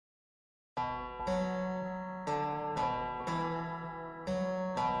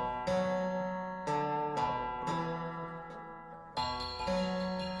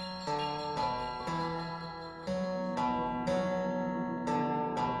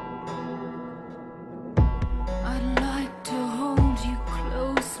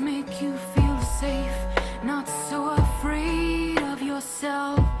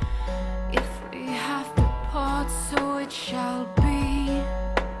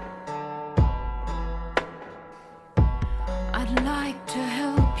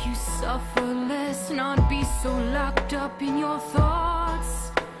so locked up in your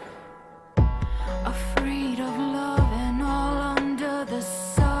thoughts, afraid of love and all under the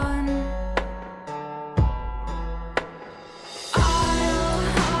sun. I'll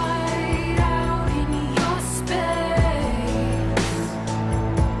hide out in your space,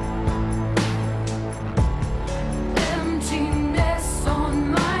 emptiness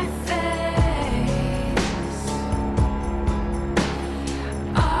on my face.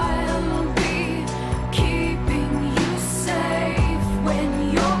 I'll be keeping you safe when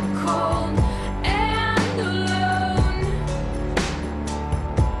you're cold and alone,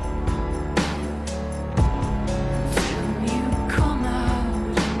 till you come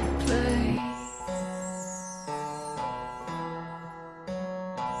out and play.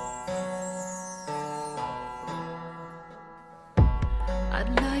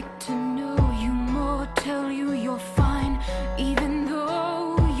 I'd like to know you more, tell you you're fine, even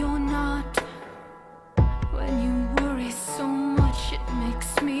though you're not. When you worry so much, it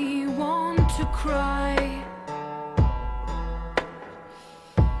makes me want to cry.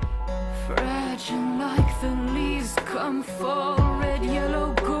 Fragile like the leaves come, fall, red,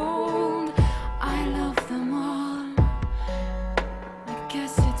 yellow, gold. I love them all. I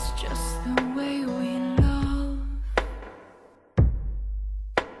guess it's just the way we love.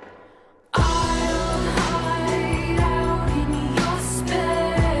 I'll hide out in your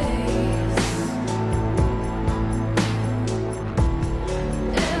space,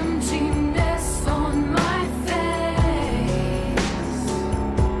 emptiness on my face.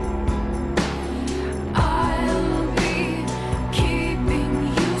 I'll be keeping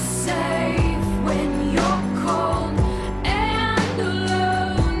you safe when you're cold and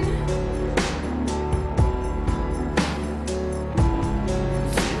alone,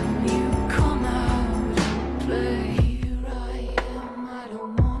 till you come out and play. Here I am, I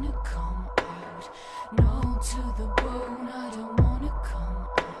don't wanna come out. No, to the bone, I don't wanna come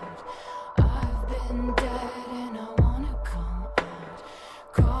out. I've been dead and I wanna come out.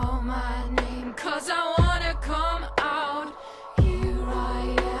 Call my name, 'cause I wanna come out. Here I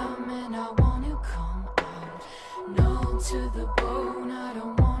am and I wanna come out. No, to the bone, I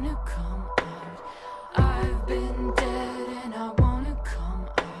don't wanna come out. I've been dead and I wanna come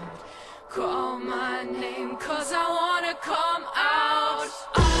out. Call my name, 'cause I wanna come out.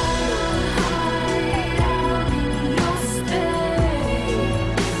 I'll hide out in your space,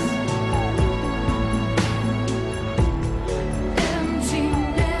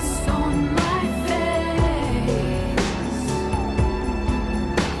 emptiness on my face.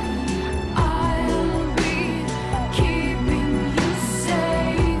 I'll be keeping you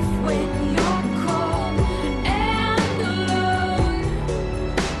safe when you're cold and alone,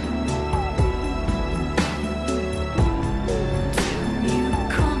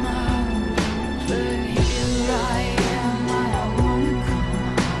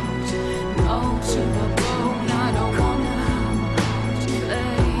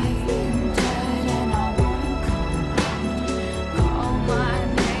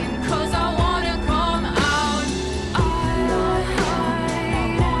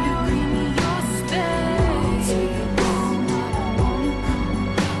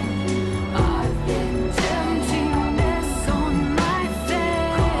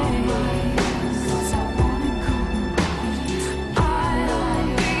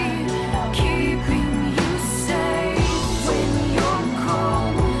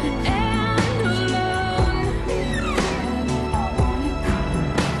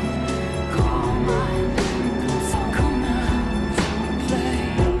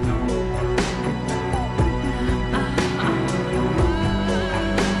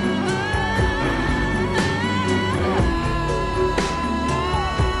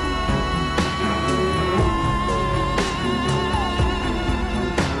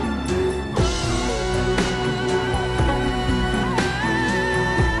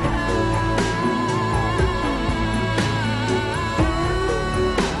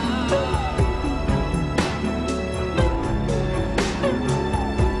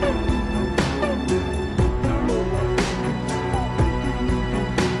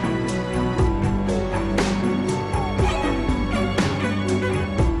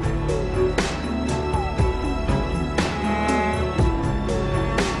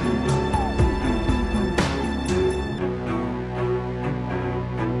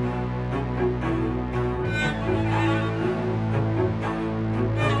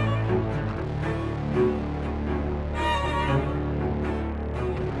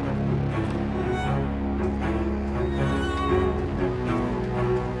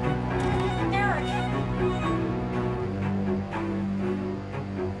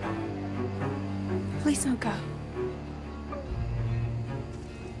 So go.